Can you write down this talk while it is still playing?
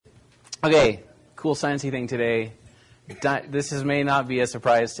Okay, cool sciencey thing today. May not be a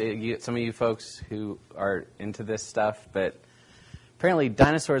surprise to some of you folks who are into this stuff, but apparently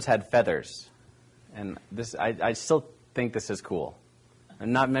dinosaurs had feathers, and I still think this is cool.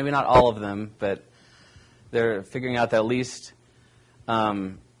 And maybe not all of them, but they're figuring out that at least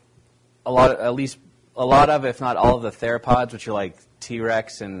a lot of, if not all of the theropods, which are like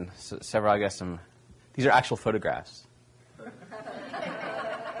T-Rex and several, I guess these are actual photographs.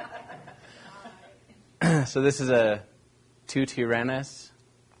 So this is a 2 Tyrannus,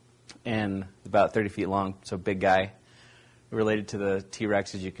 and about 30 feet long, so big guy, related to the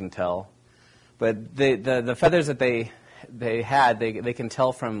T-Rex, as you can tell. But the feathers that they had, they can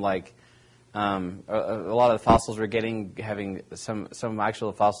tell from like a lot of the fossils we're having some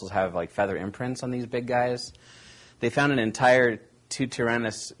actual fossils have like feather imprints on these big guys. They found an entire 2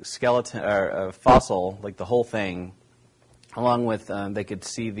 Tyrannus skeleton or fossil, like the whole thing, along with they could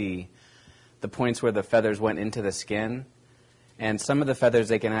see the points where the feathers went into the skin. And some of the feathers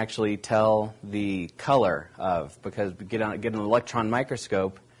they can actually tell the color of, because get an electron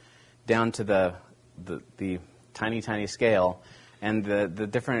microscope down to the tiny scale, and the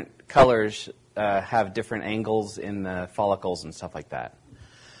different colors have different angles in the follicles and stuff like that.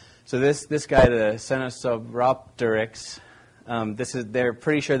 So this guy, the Sinosauropteryx, they're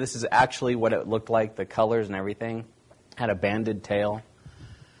pretty sure this is actually what it looked like, the colors and everything. Had a banded tail.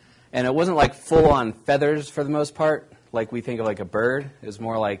 And it wasn't like full-on feathers for the most part, like we think of like a bird. It was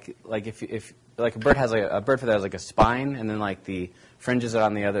more like if like a bird feather has like a spine, and then like the fringes are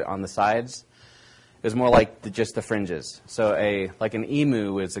on the sides. It was more like just the fringes. So like an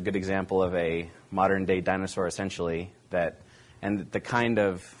emu is a good example of a modern day dinosaur, essentially, and the kind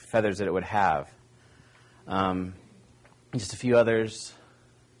of feathers that it would have. Just a few others.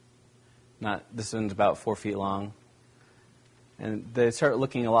 This one's about 4 feet long. And they start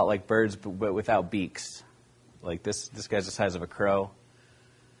looking a lot like birds, but without beaks. Like this guy's the size of a crow.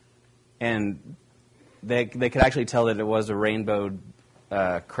 And they could actually tell that it was a rainbow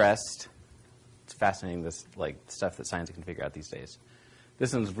crest. It's fascinating, this like stuff that science can figure out these days.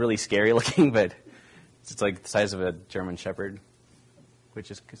 This one's really scary looking, but it's like the size of a German Shepherd, which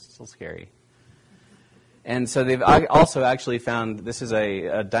is still scary. And so they've also actually found this is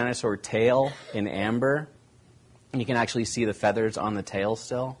a dinosaur tail in amber. And you can actually see the feathers on the tail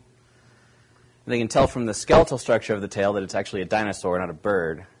still. And they can tell from the skeletal structure of the tail that it's actually a dinosaur, not a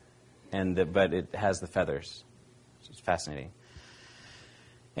bird, but it has the feathers. So it's fascinating.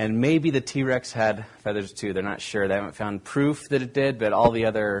 And maybe the T-Rex had feathers too. They're not sure. They haven't found proof that it did, but all the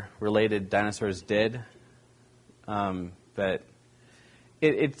other related dinosaurs did. But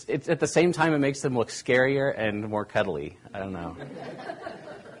it's at the same time, it makes them look scarier and more cuddly. I don't know.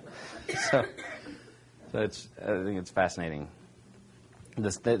 So I think it's fascinating.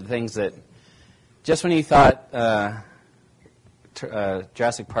 The things that, just when you thought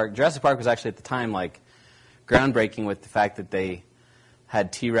Jurassic Park was actually at the time like groundbreaking with the fact that they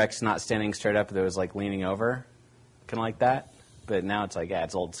had T-Rex not standing straight up, that was like leaning over, kind of like that. But now it's like, yeah,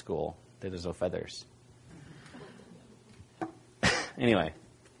 it's old school. There's no feathers. Anyway,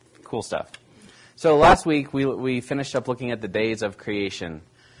 cool stuff. So last week we finished up looking at the days of creation.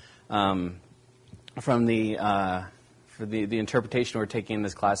 From the interpretation we're taking in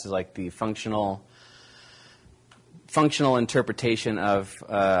this class is like the functional interpretation of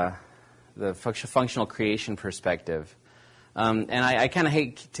the functional creation perspective. And I kind of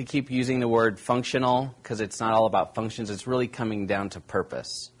hate to keep using the word functional because it's not all about functions. It's really coming down to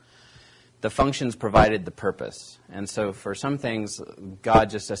purpose. The functions provided the purpose. And so for some things, God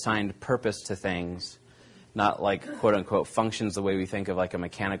just assigned purpose to things, not like quote-unquote functions the way we think of like a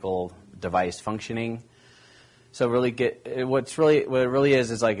mechanical device functioning. So what it really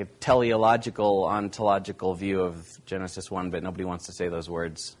is like a teleological, ontological view of Genesis 1, but nobody wants to say those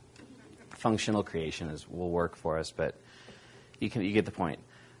words. Functional creation will work for us, but you get the point.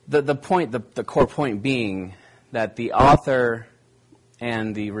 The core point being that the author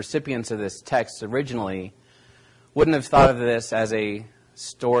and the recipients of this text originally wouldn't have thought of this as a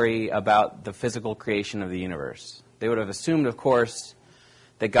story about the physical creation of the universe. They would have assumed, of course,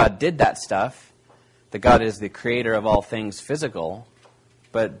 that God did that stuff, that God is the creator of all things physical,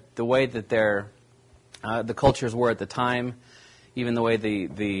 but the way that the cultures were at the time, even the way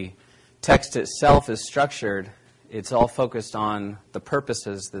the text itself is structured, it's all focused on the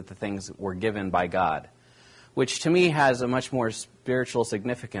purposes that the things were given by God, which to me has a much more spiritual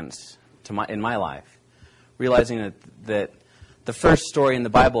significance in my life, realizing that the first story in the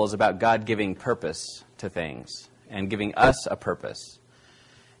Bible is about God giving purpose to things and giving us a purpose.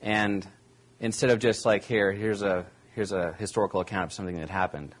 And instead of just like here's a historical account of something that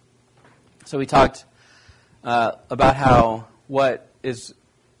happened. So we talked about how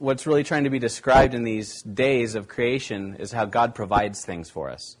what's really trying to be described in these days of creation is how God provides things for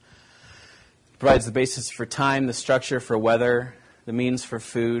us. He provides the basis for time, the structure for weather, the means for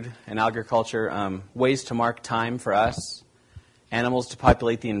food and agriculture, ways to mark time for us, animals to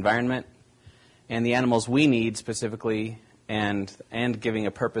populate the environment, and the animals we need specifically, and giving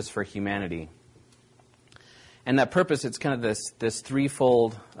a purpose for humanity. And that purpose, it's kind of this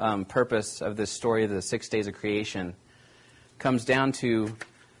threefold purpose of this story of the 6 days of creation, comes down to,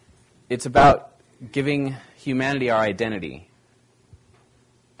 it's about giving humanity our identity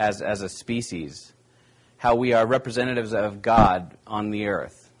as a species, how we are representatives of God on the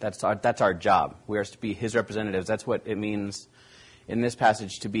earth. That's our job. We are to be His representatives. That's what it means in this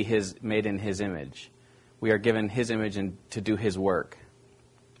passage, to be made in His image. We are given His image and to do His work.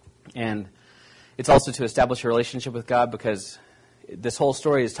 And it's also to establish a relationship with God, because this whole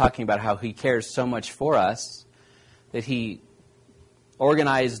story is talking about how He cares so much for us that He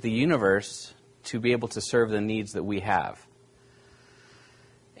organized the universe to be able to serve the needs that we have.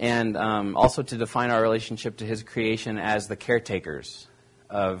 And also to define our relationship to His creation as the caretakers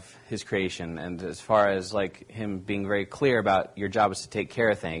of His creation. And as far as like Him being very clear about your job is to take care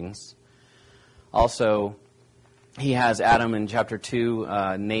of things. Also, He has Adam in chapter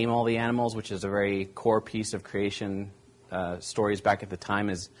 2 name all the animals, which is a very core piece of creation stories back at the time,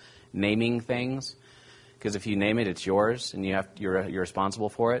 is naming things. Because if you name it, it's yours, and you're responsible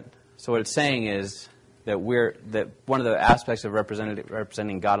for it. So what it's saying is that one of the aspects of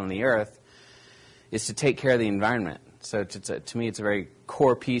representing God on the earth is to take care of the environment. So to me, it's a very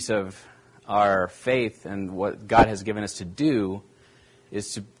core piece of our faith, and what God has given us to do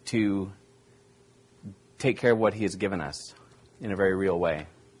is to take care of what He has given us in a very real way.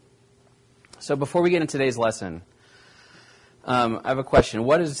 So before we get into today's lesson, I have a question.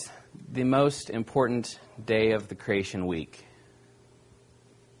 What is the most important day of the creation week?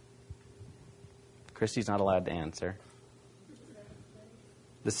 Christy's not allowed to answer.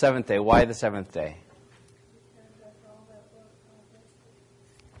 The seventh day. Why the seventh day?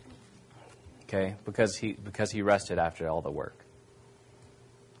 Okay, because he rested after all the work.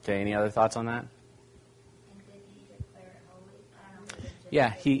 Okay, any other thoughts on that?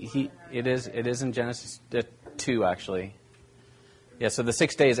 Yeah, it is in Genesis 2 actually. Yeah, so the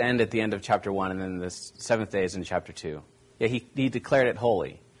 6 days end at the end of chapter 1, and then the seventh day is in chapter 2. Yeah, he declared it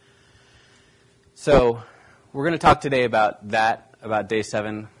holy. So we're going to talk today about that, about day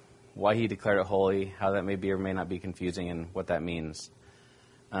 7, why He declared it holy, how that may be or may not be confusing, and what that means.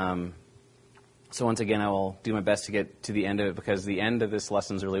 So once again, I will do my best to get to the end of it, because the end of this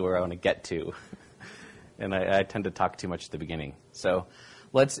lesson is really where I want to get to. And I tend to talk too much at the beginning. So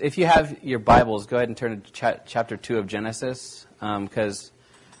if you have your Bibles, go ahead and turn to chapter 2 of Genesis, because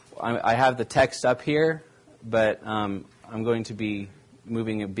I have the text up here, but I'm going to be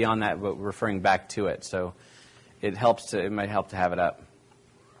moving beyond that, but referring back to it. So it might help to have it up.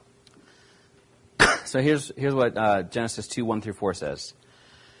 So here's what Genesis 2, 1 through 4 says.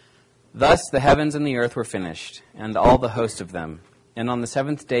 Thus the heavens and the earth were finished, and all the host of them. And on the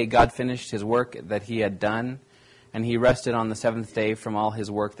seventh day God finished His work that He had done, and He rested on the seventh day from all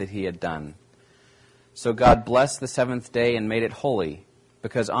His work that He had done. So God blessed the seventh day and made it holy,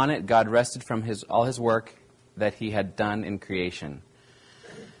 because on it God rested from all His work that He had done in creation.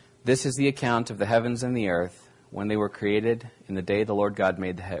 This is the account of the heavens and the earth when they were created in the day the Lord God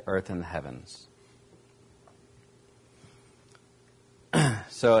made the earth and the heavens.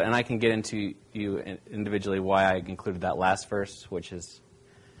 So, and I can get into you individually why I included that last verse, which is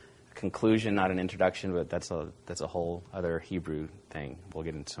a conclusion, not an introduction, but that's a whole other Hebrew thing. We'll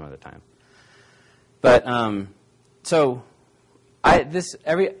get into some other time. But so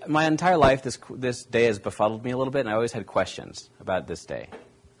my entire life, this day has befuddled me a little bit, and I always had questions about this day.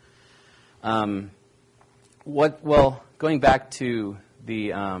 Going back to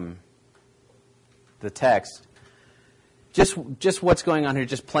the text. Just what's going on here,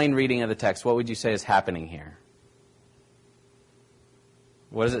 just plain reading of the text, what would you say is happening here?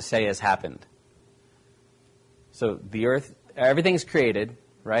 What does it say has happened? So the earth, everything's created,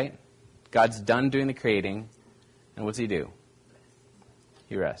 right? God's done doing the creating, and what's He do?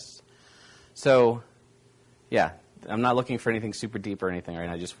 He rests. So, yeah, I'm not looking for anything super deep or anything right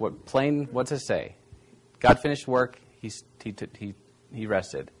now. Just what's it say? God finished work, He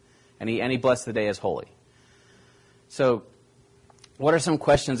rested, and He blessed the day as holy. So, what are some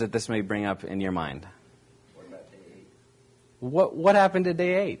questions that this may bring up in your mind? What about day 8? What happened to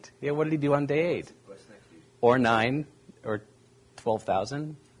day 8? Yeah, what did He do on day 8? What's next week? Or 9? Or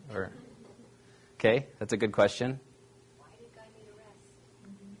 12,000? Okay, that's a good question. Why did God need a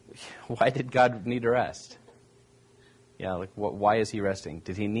rest? why did God need to rest? Yeah, like why is he resting?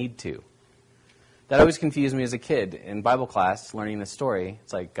 Did he need to? That always confused me as a kid in Bible class, learning this story.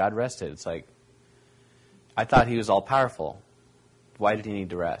 It's like, God rested. It's like, I thought he was all-powerful. Why did he need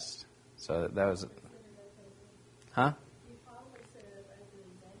to rest? So that was... Huh?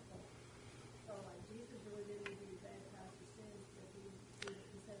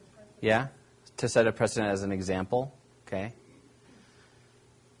 Yeah? To set a precedent as an example? Okay.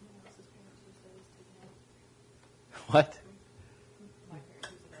 What?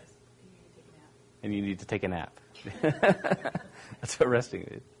 And you need to take a nap. That's what resting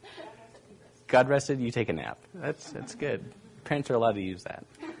is. God rested, you take a nap. That's good. Parents are allowed to use that.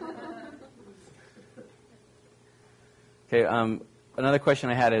 Okay, another question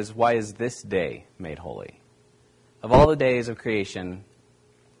I had is, why is this day made holy? Of all the days of creation,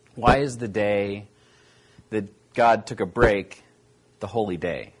 why is the day that God took a break the holy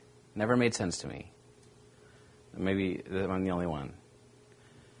day? Never made sense to me. Maybe I'm the only one.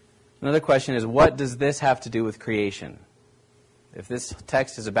 Another question is, what does this have to do with creation? If this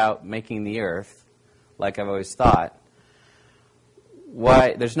text is about making the earth, like I've always thought,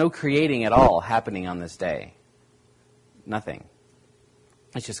 why there's no creating at all happening on this day? Nothing.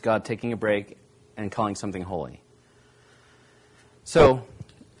 It's just God taking a break and calling something holy. So,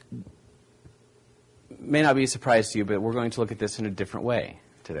 may not be a surprise to you, but we're going to look at this in a different way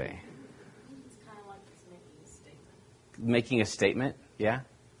today. It's kind of like it's making a statement. Making a statement, yeah?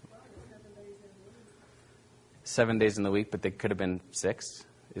 7 days in the week, but they could have been 6.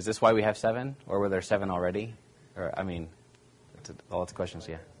 Is this why we have 7? Or were there 7 already? Or, I mean, all the questions,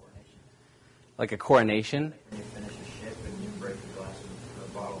 yeah. Like a coronation? When you finish a ship and you break a glass of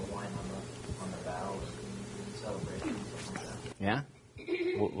a bottle of wine on the bow, celebration, something like that. Yeah?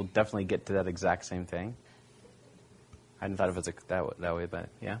 We'll definitely get to that exact same thing. I hadn't thought of it that way, but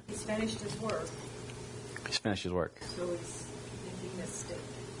yeah? He's finished his work, He's finished his work. so he's making a statement.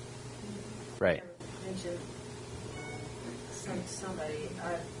 Right. I mentioned somebody,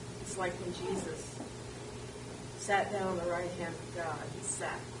 it's like when Jesus sat down on the right hand of God, he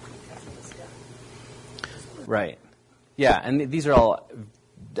sat because it was done. Right. Yeah, and these are all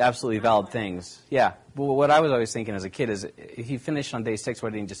absolutely valid things. Yeah. Well, what I was always thinking as a kid is, if he finished on day 6, why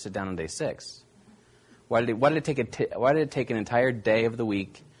didn't he just sit down on day 6? Why did it take an entire day of the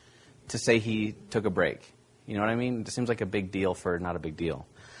week to say he took a break? You know what I mean? It seems like a big deal for not a big deal.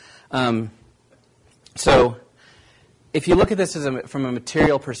 So, if you look at this from a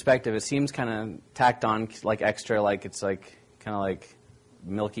material perspective, it seems kind of tacked on, like extra, like it's like kind of like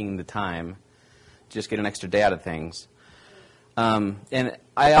milking the time, just get an extra day out of things. And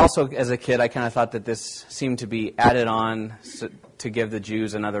I also, as a kid, I kind of thought that this seemed to be added on to give the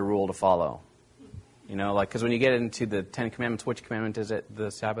Jews another rule to follow. You know, like, because when you get into the 10 Commandments, which commandment is it, the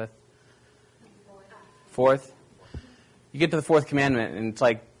Sabbath? 4th? You get to the 4th commandment, and it's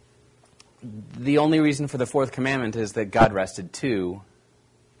like, the only reason for the 4th commandment is that God rested too.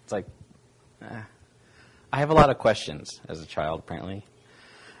 It's like, I have a lot of questions as a child, apparently.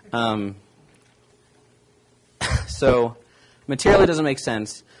 So, materially doesn't make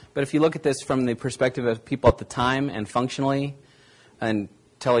sense, but if you look at this from the perspective of people at the time and functionally and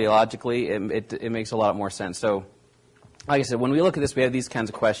teleologically, it makes a lot more sense. So, like I said, when we look at this, we have these kinds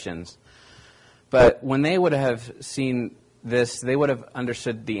of questions. But when they would have seen this, they would have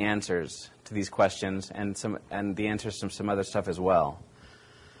understood the answers to these questions and the answers to some other stuff as well.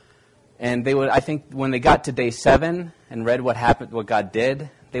 And they would, I think, when they got to day 7 and read what happened, what God did,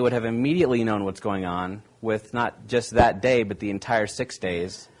 they would have immediately known what's going on with not just that day, but the entire 6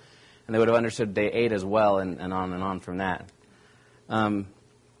 days. And they would have understood day 8 as well, and on from that.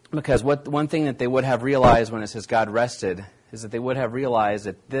 Because one thing that they would have realized when it says God rested is that they would have realized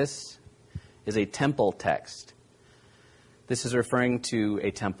that this is a temple text. This is referring to a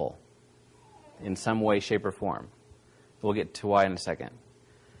temple in some way, shape, or form. We'll get to why in a second.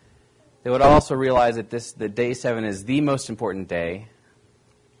 They would also realize that day 7 is the most important day,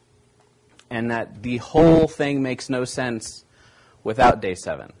 and that the whole thing makes no sense without day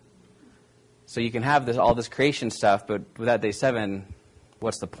 7. So you can have all this creation stuff, but without day 7,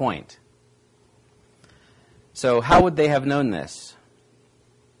 what's the point? So how would they have known this?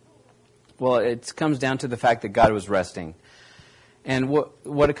 Well, it comes down to the fact that God was resting. And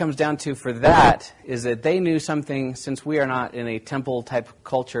what it comes down to for that is that they knew something, since we are not in a temple-type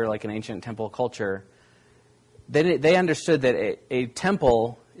culture, like an ancient temple culture, they understood that a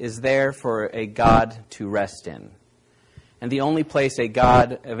temple is there for a God to rest in. And the only place a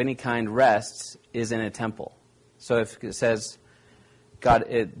God of any kind rests is in a temple. So if it says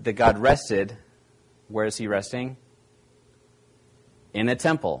that God rested, where is he resting? in a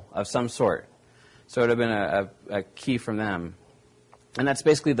temple of some sort. So it would have been a key from them. And that's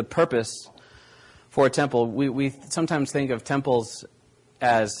basically the purpose for a temple. We sometimes think of temples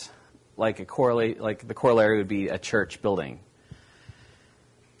as like the corollary would be a church building.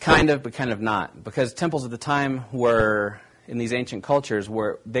 Kind of, but kind of not. Because temples at the time were, in these ancient cultures,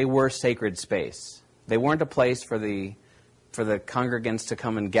 they were sacred space. They weren't a place for the congregants to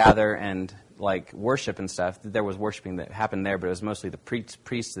come and gather and like worship and stuff. There was worshiping that happened there, but it was mostly the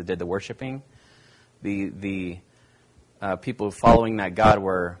priests that did the worshiping. The people following that god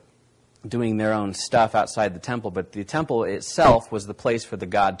were doing their own stuff outside the temple, but the temple itself was the place for the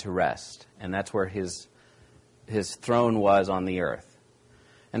god to rest, and that's where his throne was on the earth.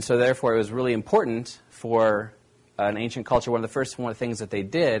 And so therefore it was really important for an ancient culture. One of the things that they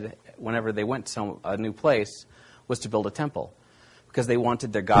did whenever they went to a new place was to build a temple, because they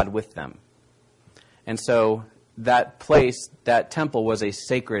wanted their god with them. And so that place, that temple, was a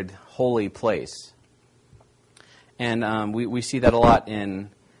sacred, holy place. And we see that a lot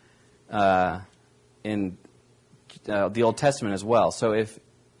in the Old Testament as well. So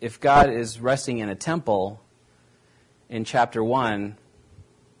if God is resting in a temple in chapter 1,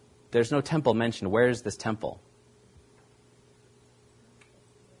 there's no temple mentioned. Where is this temple?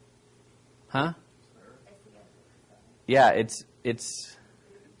 Huh? Yeah,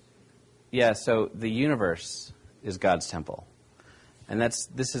 so the universe is God's temple. And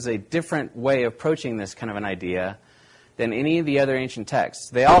this is a different way of approaching this kind of an idea than any of the other ancient texts.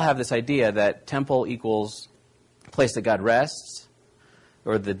 They all have this idea that temple equals place that God rests,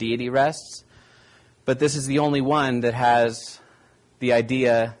 or the deity rests. But this is the only one that has the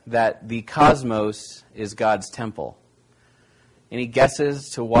idea that the cosmos is God's temple. Any guesses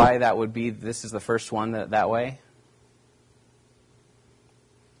to why that would be? This is the first one that way?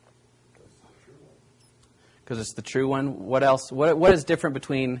 Because it's the true one. What else? What is different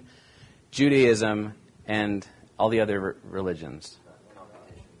between Judaism and all the other religions?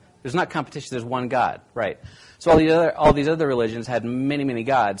 There's not competition. There's one God, right? So all these other religions had many, many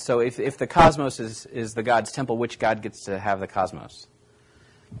gods. So if the cosmos is the God's temple, which God gets to have the cosmos?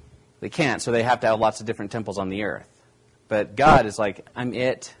 They can't. So they have to have lots of different temples on the earth. But God is like, I'm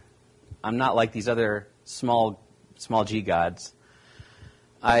it. I'm not like these other small g gods.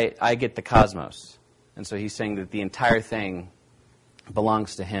 I get the cosmos. And so he's saying that the entire thing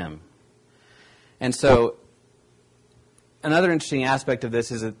belongs to him. And so another interesting aspect of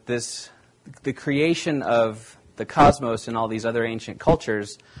this is that the creation of the cosmos in all these other ancient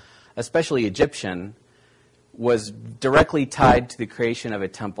cultures, especially Egyptian, was directly tied to the creation of a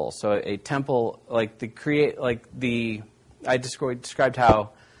temple. So a temple, I described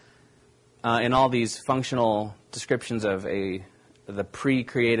how in all these functional descriptions of the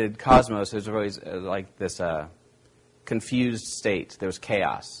pre-created cosmos, there's always like this confused state. There was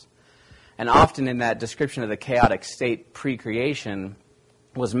chaos. And often in that description of the chaotic state pre-creation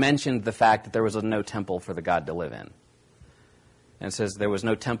was mentioned the fact that there was no temple for the God to live in. And it says there was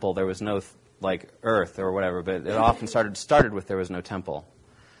no temple, there was no earth or whatever, but it often started with there was no temple.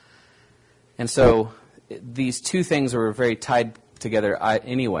 And so these two things were very tied together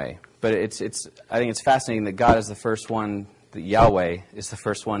anyway. But I think it's fascinating that God is the first one, that Yahweh is the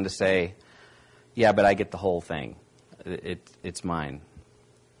first one to say, yeah, but I get the whole thing. It's mine.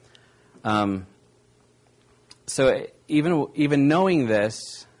 So even knowing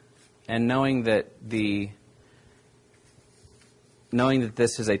this, and knowing that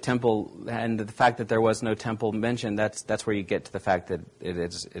this is a temple, and the fact that there was no temple mentioned, that's where you get to the fact that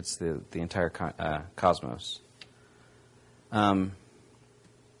it's the entire cosmos.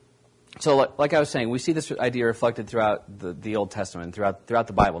 So, like I was saying, we see this idea reflected throughout the Old Testament, throughout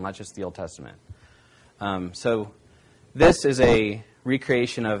the Bible, not just the Old Testament. So, this is a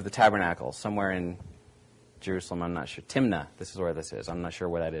recreation of the tabernacle somewhere in Jerusalem. I'm not sure. Timnah, this is where this is. I'm not sure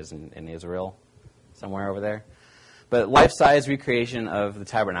where that is in Israel, somewhere over there. But life-size recreation of the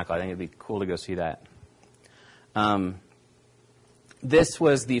tabernacle. I think it'd be cool to go see that. This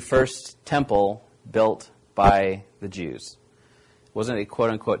was the first temple built by the Jews. It wasn't a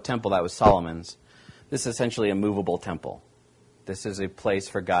quote-unquote temple that was Solomon's. This is essentially a movable temple. This is a place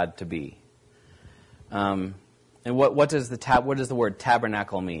for God to be. And what does the word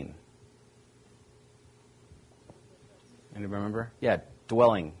tabernacle mean? Anybody remember? Yeah,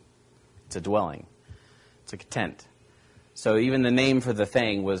 dwelling. It's a dwelling. It's like a tent. So even the name for the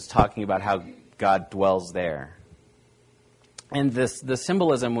thing was talking about how God dwells there. And the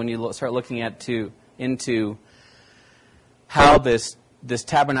symbolism, when you start looking into how this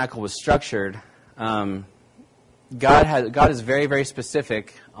tabernacle was structured, God is very, very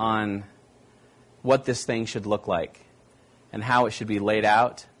specific on what this thing should look like. and how it should be laid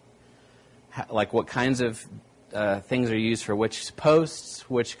out, like what kinds of things are used for which posts,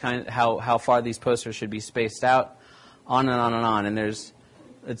 how far these posts should be spaced out, on and on and on. And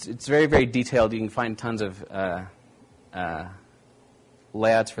it's very, very detailed. You can find tons of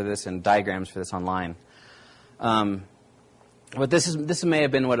layouts for this and diagrams for this online. But this may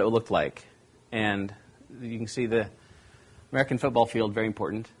have been what it looked like. And you can see the American football field, very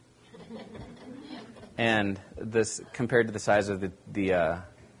important. And this compared to the size of the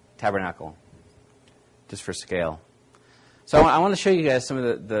tabernacle, just for scale. So I want to show you guys some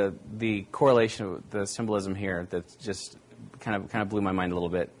of the correlation of the symbolism here that just kind of blew my mind a little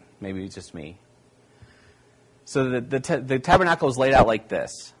bit. Maybe it's just me. So the tabernacle was laid out like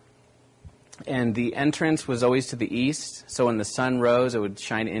this. And the entrance was always to the east. So when the sun rose, it would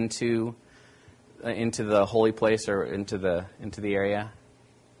shine into the holy place or into the area.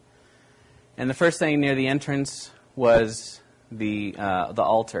 And the first thing near the entrance was the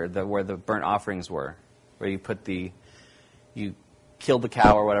altar, where the burnt offerings were, where you killed the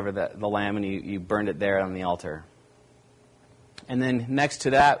cow or whatever, the lamb, and you burned it there on the altar. And then next to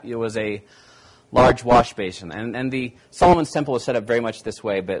that, it was a large wash basin. And the Solomon's temple was set up very much this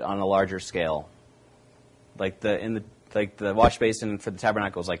way, but on a larger scale. Like the wash basin for the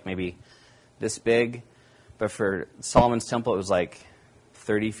tabernacle was like maybe this big, but for Solomon's temple it was like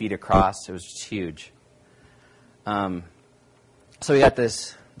 30 feet across. It was just huge. So we got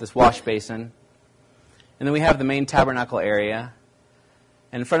this wash basin, and then we have the main tabernacle area.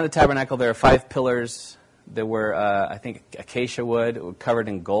 And in front of the tabernacle there are 5 pillars that were, I think, acacia wood covered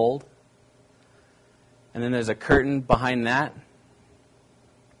in gold. And then there's a curtain behind that.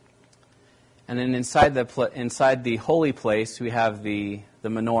 And then inside the holy place, we have the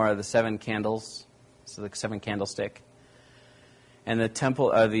menorah, the 7 candles, so the 7 candlestick, and the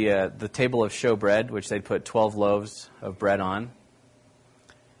table of showbread, which they'd put 12 loaves of bread on.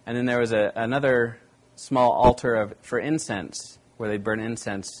 And then there was another small altar for incense, where they'd burn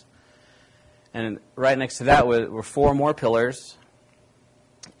incense. And right next to that were 4 more pillars,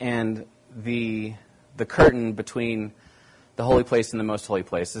 and the curtain between the holy place and the most holy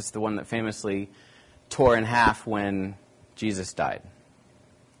place. This is the one that famously tore in half when Jesus died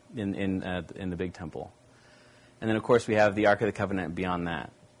in the big temple. And then, of course, we have the Ark of the Covenant beyond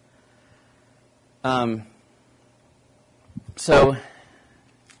that. So,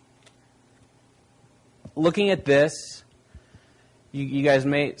 looking at this,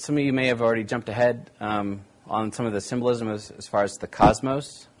 some of you may have already jumped ahead on some of the symbolism as far as the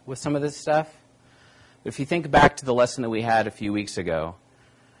cosmos with some of this stuff. If you think back to the lesson that we had a few weeks ago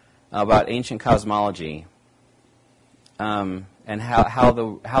about ancient cosmology, and how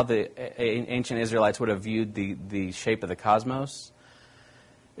the ancient Israelites would have viewed the shape of the cosmos,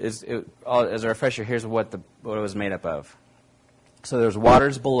 as a refresher, here's what it was made up of. So there's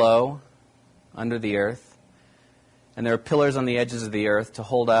waters below, under the earth, and there are pillars on the edges of the earth to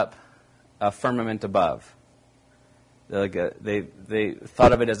hold up a firmament above. They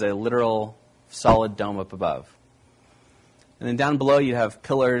thought of it as a literal solid dome up above. And then down below you have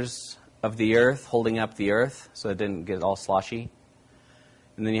pillars of the earth holding up the earth so it didn't get all sloshy.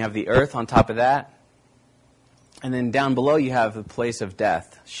 And then you have the earth on top of that. And then down below you have the place of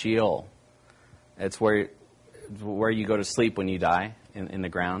death, Sheol. It's where you go to sleep when you die, in the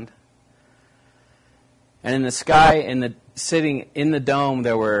ground. And in the sky, sitting in the dome,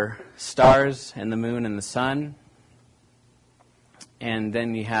 there were stars and the moon and the sun. And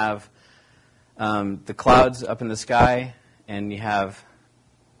then you have the clouds up in the sky, and you have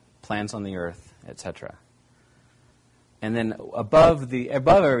plants on the earth, etc. And then above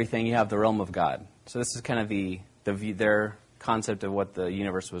everything, you have the realm of God. So this is kind of their concept of what the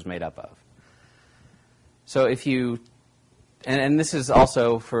universe was made up of. So if you, and this is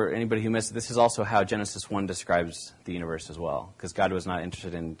also, for anybody who missed it, this is also how Genesis 1 describes the universe as well, because God was not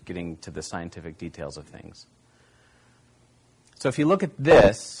interested in getting to the scientific details of things. So if you look at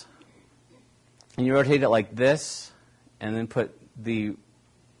this, and you rotate it like this, and then put the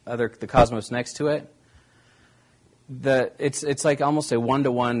cosmos next to it, it's like almost a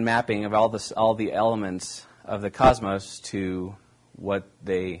one-to-one mapping of all the elements of the cosmos to what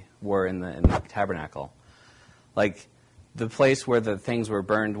they were in the tabernacle. Like the place where the things were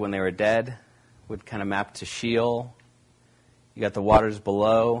burned when they were dead would kind of map to Sheol. You got the waters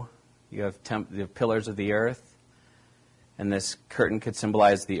below. You have the pillars of the earth. And this curtain could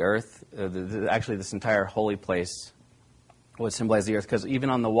symbolize the earth. Actually, this entire holy place would symbolize the earth, because even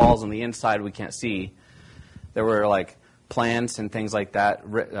on the walls on the inside we can't see. There were like plants and things like that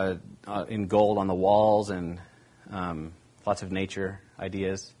in gold on the walls, and lots of nature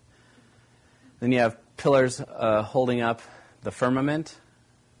ideas. Then you have pillars holding up the firmament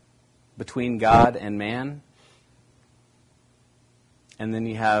between God and man. And then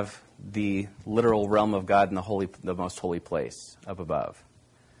you have the literal realm of God in the most holy place up above.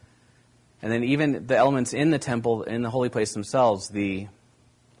 And then even the elements in the temple, in the holy place themselves, the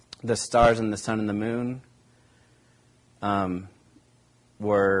stars and the sun and the moon,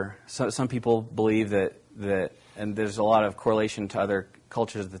 were some people believe that, and there's a lot of correlation to other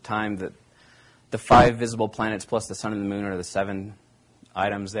cultures at the time, that the 5 visible planets plus the sun and the moon are the 7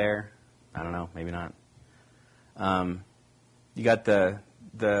 items there. I don't know, maybe not. You got the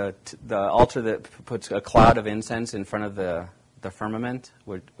altar that puts a cloud of incense in front of the firmament,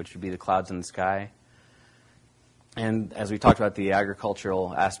 which would be the clouds in the sky. And as we talked about, the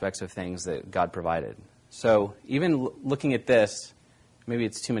agricultural aspects of things that God provided. So even looking at this, maybe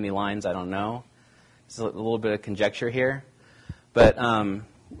it's too many lines, I don't know. It's a little bit of conjecture here. But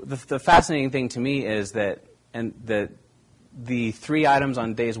the fascinating thing to me is that the 3 items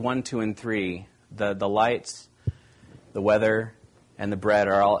on days 1, 2, and 3, the lights, the weather, and the bread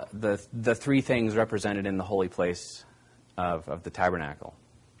are all the 3 things represented in the holy place of the tabernacle.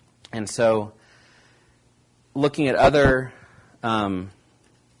 And so looking at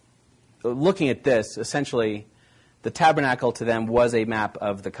this, essentially, the tabernacle to them was a map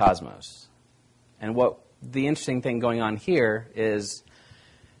of the cosmos. And what the interesting thing going on here is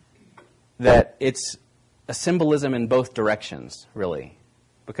that it's a symbolism in both directions, really.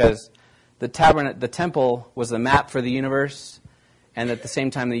 Because the temple was the map for the universe, and at the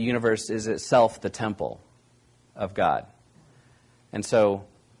same time the universe is itself the temple of God. And so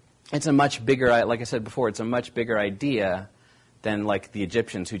it's a much bigger, like I said before, it's a much bigger idea than like the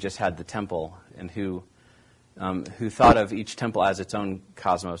Egyptians who just had the temple and who thought of each temple as its own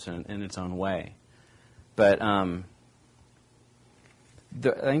cosmos in its own way. But I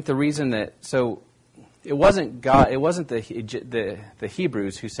think the reason that, so it wasn't God, it wasn't the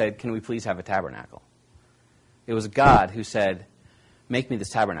Hebrews who said, "Can we please have a tabernacle?" It was God who said, "Make me this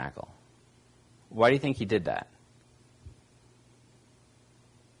tabernacle." Why do you think he did that?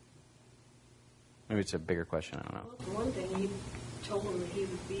 Maybe it's a bigger question, I don't know. Well, for one thing, he told him that his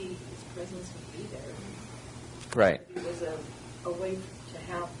presence would be there. Right. It was a way to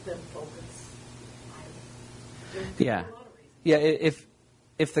have them focus. Yeah. Yeah, if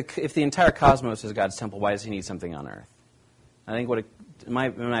the entire cosmos is God's temple, why does he need something on earth? I think in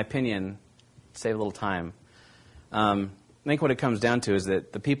my opinion, to save a little time, I think what it comes down to is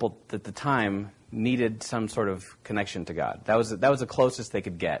that the people at the time needed some sort of connection to God. That was the closest they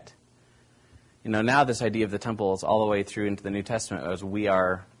could get. Now this idea of the temple is all the way through into the New Testament as we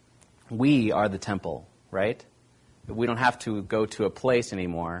are the temple, right? We don't have to go to a place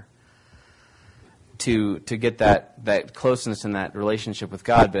anymore to get that closeness and that relationship with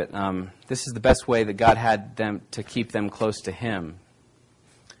God. But this is the best way that God had them to keep them close to him.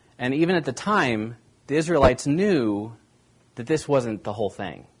 And even at the time, the Israelites knew that this wasn't the whole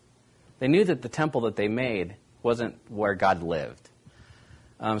thing. They knew that the temple that they made wasn't where God lived.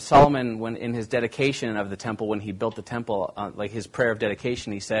 Solomon, when in his dedication of the temple, when he built the temple, like his prayer of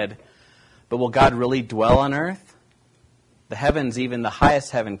dedication, he said, "But will God really dwell on earth? The heavens, even the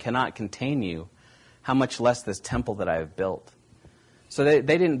highest heaven, cannot contain you. How much less this temple that I have built?" So they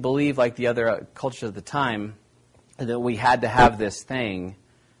didn't believe, like the other cultures of the time, that we had to have this thing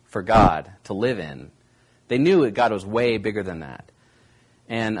for God to live in. They knew that God was way bigger than that.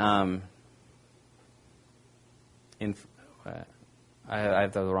 And I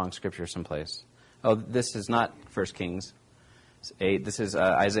have the wrong scripture someplace. Oh, this is not 1 Kings 8. This is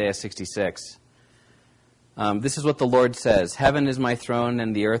Isaiah 66. This is what the Lord says: "Heaven is my throne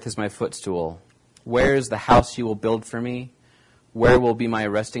and the earth is my footstool. Where is the house you will build for me? Where will be my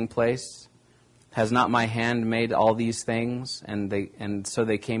resting place? Has not my hand made all these things? And so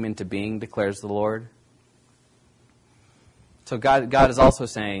they came into being, declares the Lord." So God is also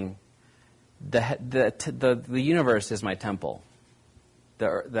saying, the universe is my temple.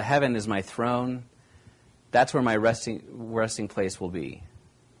 The heaven is my throne. That's where my resting place will be,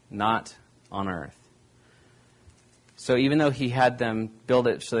 not on earth. So even though he had them build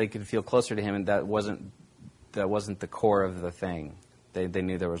it so they could feel closer to him, and that wasn't the core of the thing. They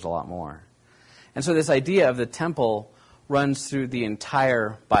knew there was a lot more. And so this idea of the temple runs through the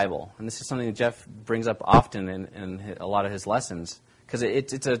entire Bible. And this is something that Jeff brings up often in a lot of his lessons, because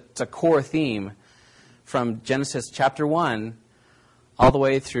it's a core theme from Genesis chapter 1 all the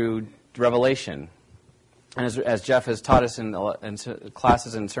way through Revelation. And as Jeff has taught us in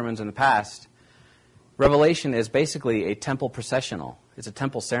classes and sermons in the past, Revelation is basically a temple processional. It's a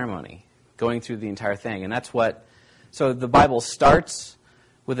temple ceremony going through the entire thing. And that's so the Bible starts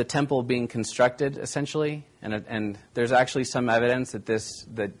with a temple being constructed, essentially. And there's actually some evidence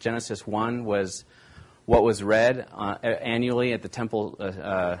that Genesis 1 was what was read annually at the temple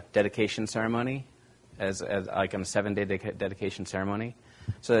dedication ceremony, as like on a 7-day dedication ceremony.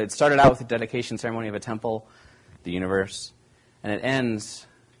 So it started out with the dedication ceremony of a temple, the universe, and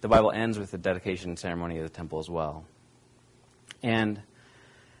the Bible ends with the dedication ceremony of the temple as well. And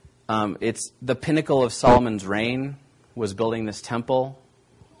it's the pinnacle of Solomon's reign was building this temple.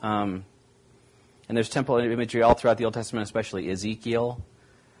 And there's temple imagery all throughout the Old Testament, especially Ezekiel.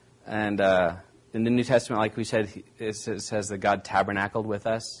 And in the New Testament, like we said, it says that God tabernacled with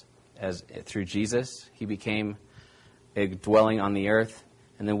us through Jesus. He became a dwelling on the earth,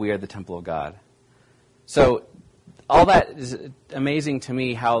 and then we are the temple of God. So all that is amazing to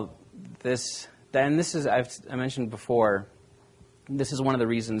me how I mentioned before, this is one of the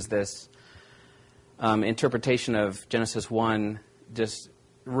reasons this interpretation of Genesis 1 just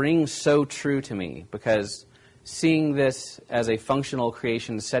rings so true to me, because seeing this as a functional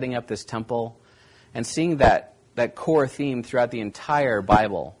creation, setting up this temple, and seeing that core theme throughout the entire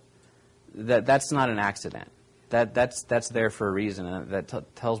Bible, that's not an accident. That's there for a reason, and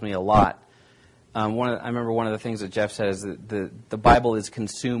that tells me a lot. I remember one of the things that Jeff said is that the Bible is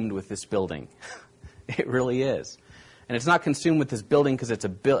consumed with this building. It really is. And it's not consumed with this building because it's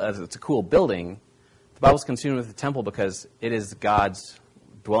a cool building. The Bible's consumed with the temple because it is God's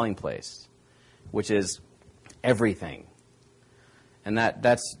dwelling place, which is everything. And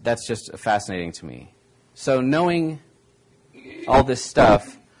that's just fascinating to me. So knowing all this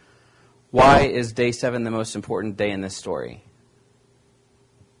stuff, why is day 7 the most important day in this story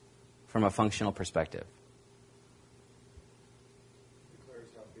from a functional perspective? Declares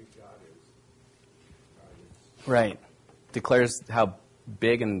how big God is. Right. Declares how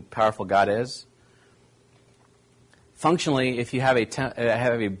big and powerful God is. Functionally, if you have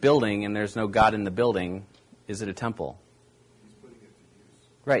a building and there's no God in the building, is it a temple? He's putting it to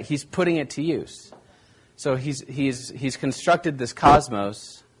use. Right, he's putting it to use. So he's constructed this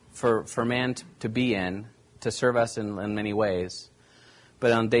cosmos for man to be in, to serve us in many ways.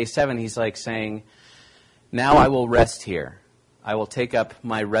 But on day 7, he's like saying, now I will rest here. I will take up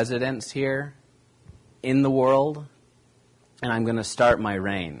my residence here in the world, and I'm going to start my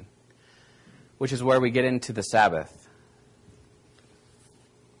reign, which is where we get into the Sabbath,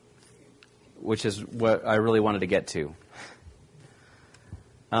 which is what I really wanted to get to.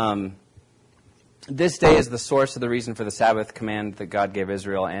 This day is the source of the reason for the Sabbath command that God gave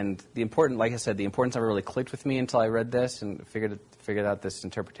Israel, and the importance never really clicked with me until I read this and figured out this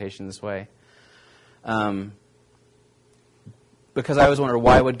interpretation this way. Because I always wondered,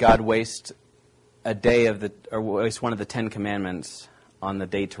 why would God waste a day or waste one of the 10 commandments on the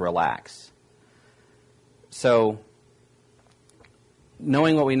day to relax? So,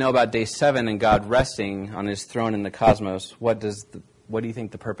 knowing what we know about day 7 and God resting on his throne in the cosmos, what do you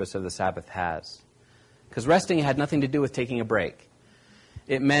think the purpose of the Sabbath has? Because resting had nothing to do with taking a break.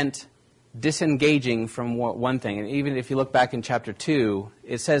 It meant disengaging from one thing. And even if you look back in chapter 2,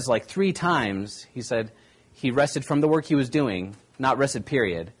 it says like 3 times, he said he rested from the work he was doing, not rested,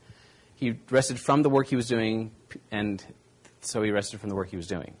 period. He rested from the work he was doing, and so he rested from the work he was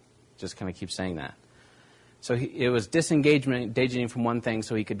doing. Just kind of keep saying that. So it was disengagement, engaging from one thing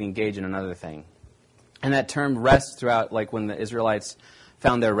so he could engage in another thing. And that term rest throughout, like when the Israelites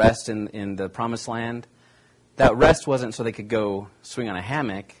found their rest in the Promised Land, that rest wasn't so they could go swing on a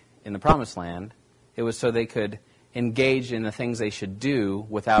hammock in the Promised Land. It was so they could engage in the things they should do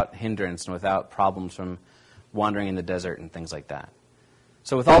without hindrance and without problems from wandering in the desert and things like that.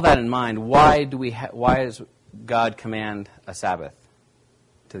 So with all that in mind, why does God command a Sabbath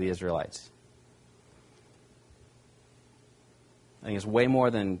to the Israelites? I think it's way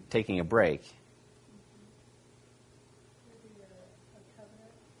more than taking a break.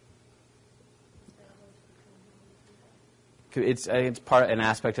 It's an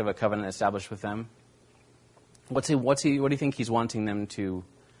aspect of a covenant established with them. What do you think he's wanting them to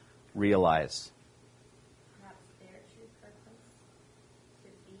realize? Perhaps their true purpose to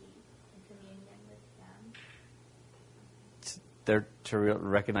be in communion with them. To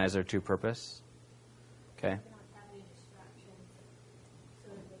recognize their true purpose. Okay. Not have any distractions, so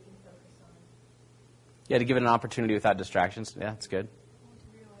that they can focus on. Yeah, to give it an opportunity without distractions. Yeah, that's good.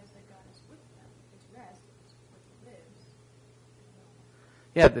 To realize that God is with them. It's rest. It's what lives.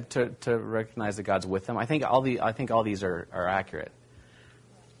 Yeah, to recognize that God's with them. I think all these are accurate.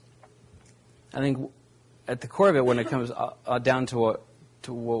 I think at the core of it, when it comes down to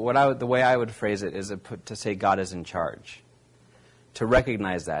the way I would phrase it is to say God is in charge. To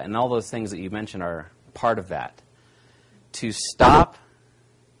recognize that, and all those things that you mentioned are part of that. To stop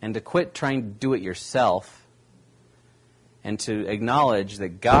and to quit trying to do it yourself, and to acknowledge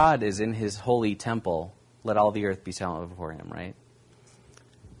that God is in his holy temple. Let all the earth be silent before him, right?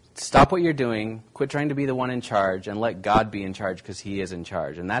 Stop what you're doing, quit trying to be the one in charge, and let God be in charge because he is in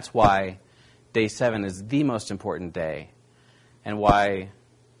charge. And that's why day 7 is the most important day, and why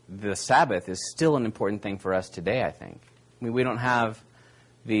the Sabbath is still an important thing for us today, I think. I mean, we don't have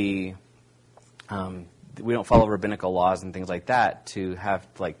we don't follow rabbinical laws and things like that to have,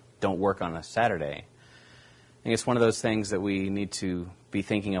 like, don't work on a Saturday. I think it's one of those things that we need to be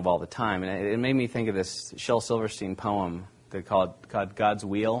thinking of all the time. And it made me think of this Shel Silverstein poem they called God's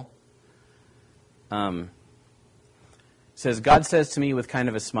Wheel. It says, God says to me with kind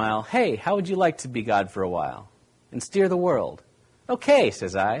of a smile, hey, how would you like to be God for a while and steer the world? Okay,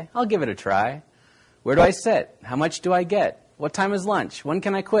 says I, I'll give it a try. Where do I sit? How much do I get? What time is lunch? When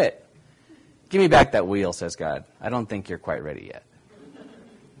can I quit? Give me back that wheel, says God. I don't think you're quite ready yet.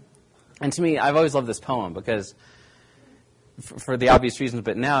 And to me, I've always loved this poem because, for the obvious reasons,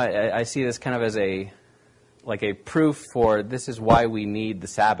 but now I see this kind of as a proof for this is why we need the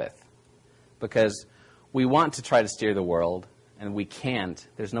Sabbath. Because we want to try to steer the world, and we can't.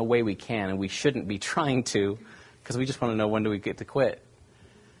 There's no way we can, and we shouldn't be trying to, because we just want to know when do we get to quit.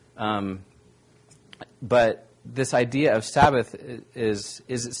 But this idea of Sabbath is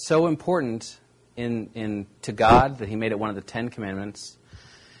so important to God that he made it one of the 10 Commandments.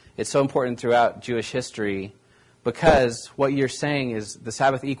 It's so important throughout Jewish history because what you're saying is the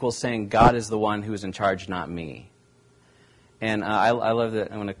Sabbath equals saying God is the one who is in charge, not me. And I love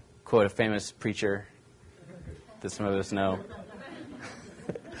that. I'm going to quote a famous preacher that some of us know.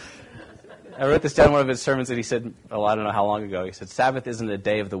 I wrote this down in one of his sermons that he said, I don't know how long ago. He said, Sabbath isn't a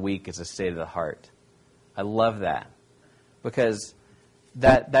day of the week, it's a state of the heart. I love that because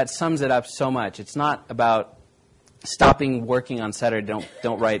that sums it up so much. It's not about stopping working on Saturday.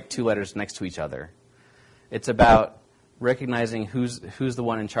 Don't write 2 letters next to each other. It's about recognizing who's the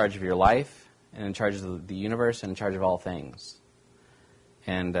one in charge of your life and in charge of the universe and in charge of all things.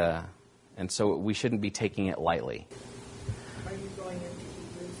 And so we shouldn't be taking it lightly. Are you going into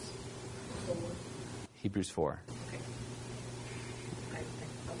Hebrews 4? Hebrews 4. Okay.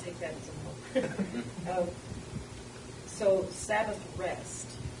 I'll take that as a hope. So Sabbath rest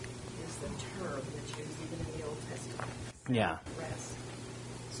is the term that's used even in the Old Testament. Yeah. Rest.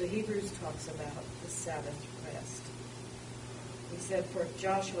 So Hebrews talks about the Sabbath rest. He said, for if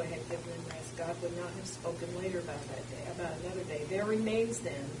Joshua had given them rest, God would not have spoken later about that day, about another day. There remains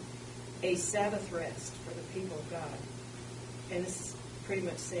then a Sabbath rest for the people of God. And this is pretty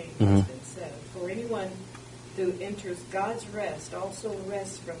much saying what's been said. For anyone who enters God's rest also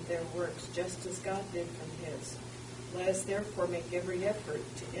rests from their works, just as God did from his. Let us therefore make every effort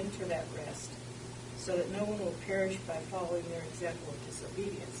to enter that rest, so that no one will perish by following their example of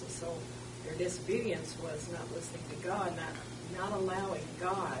disobedience. And so their disobedience was not listening to God, not allowing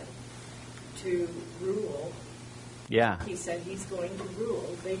God to rule. Yeah. He said he's going to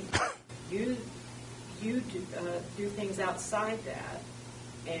rule. You do things outside that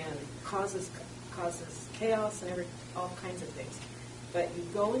and causes chaos and all kinds of things. But you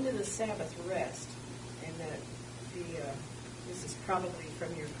go into the Sabbath rest, and this is probably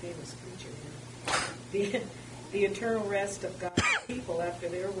from your famous preacher here, the eternal rest of God's people after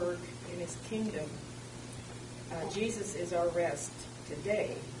their work in his kingdom. Jesus is our rest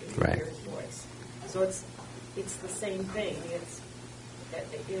today if you hear his voice. So it's the same thing.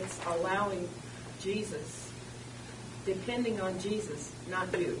 It's allowing Jesus, depending on Jesus, not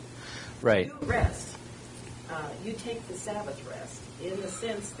you. Right. You rest. You take the Sabbath rest in the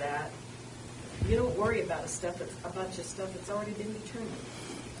sense that you don't worry about a bunch of stuff that's already been determined.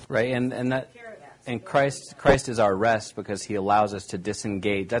 Right, and Christ is our rest because he allows us to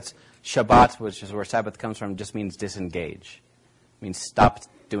disengage. That's Shabbat, which is where Sabbath comes from, just means disengage. It means stop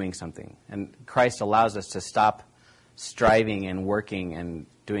doing something. And Christ allows us to stop striving and working and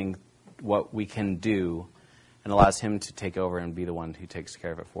doing what we can do and allows him to take over and be the one who takes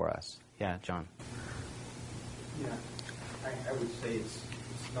care of it for us. Yeah, John. Yeah, I would say it's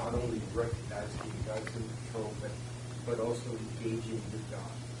not only recognizing God's in control, but also engaging with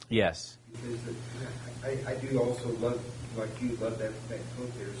God. Yes. Because I do also love, like you, love that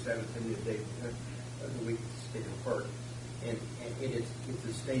quote there, Sabbath in the day of the week, state apart. And it's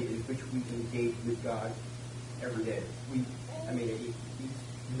a state in which we engage with God every day. He's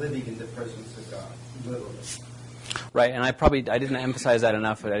living in the presence of God, literally. Right, and I didn't emphasize that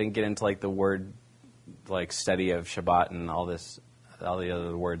enough, but I didn't get into like the word study of Shabbat and all the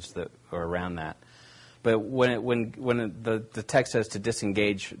other words that are around that. But when the text says to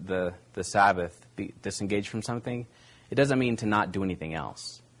disengage the Sabbath, disengage from something, it doesn't mean to not do anything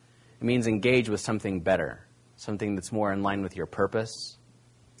else. It means engage with something better, something that's more in line with your purpose,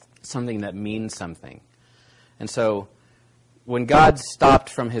 something that means something. And so when God stopped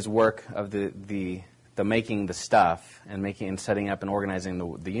from his work of the making the stuff and setting up and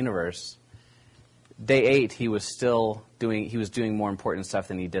organizing the universe, day 8 he was doing more important stuff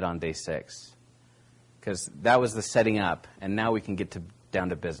than he did on day 6. Because that was the setting up, and now we can get down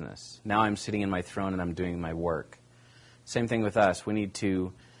to business. Now I'm sitting in my throne and I'm doing my work. Same thing with us. We need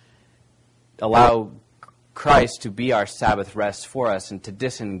to allow Christ to be our Sabbath rest for us and to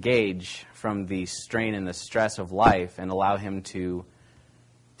disengage from the strain and the stress of life and allow him to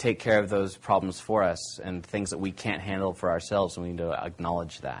take care of those problems for us and things that we can't handle for ourselves, and we need to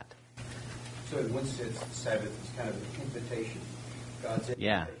acknowledge that. So in one sense, the Sabbath is kind of an invitation, God's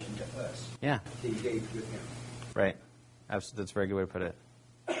invitation to us to engage with him. Right. That's a very good way to put it.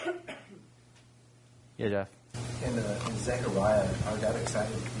 Yeah, Jeff? In Zechariah, I got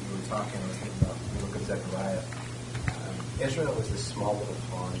excited when you were talking. I was thinking about the book of Zechariah. Israel was this small little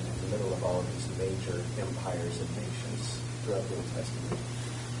pawn in the middle of all of these major empires and nations throughout the Old Testament.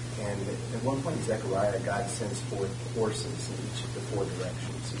 And at one point in Zechariah, God sends forth horses in each of the 4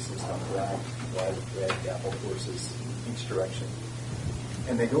 directions. He sends out black, white, red, dapple horses in each direction.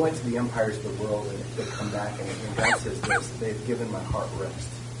 And they go into the empires of the world, and they come back, and God says this: they've given my heart rest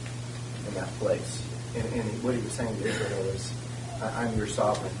in that place. And what he was saying to Israel is, I'm your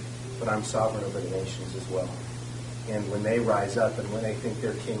sovereign, but I'm sovereign over the nations as well. And when they rise up, and when they think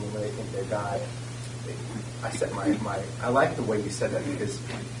they're king, and when they think they're God, I set I like the way you said that, because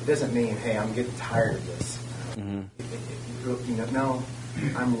it doesn't mean, hey, I'm getting tired of this. No,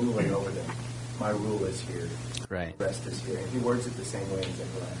 I'm ruling over them. My rule is here. Right. Rest is here. And he words it the same way in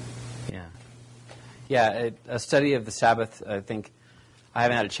Zechariah. Yeah, a study of the Sabbath, I think I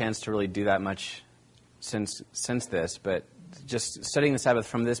haven't had a chance to really do that much since this, but just studying the Sabbath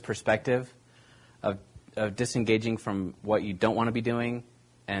from this perspective of disengaging from what you don't want to be doing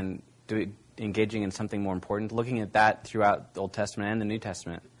and engaging in something more important, looking at that throughout the Old Testament and the New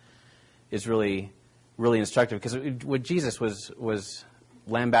Testament is really, really instructive. Because when Jesus was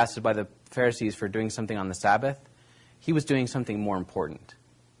lambasted by the Pharisees for doing something on the Sabbath, he was doing something more important.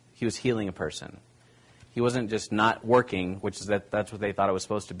 He was healing a person. He wasn't just not working, which is that's what they thought it was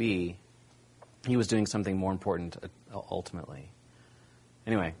supposed to be. He was doing something more important ultimately.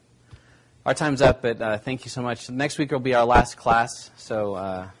 Anyway, our time's up, but thank you so much. Next week will be our last class, so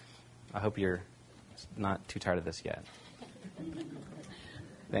I hope you're not too tired of this yet.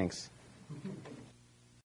 Thanks.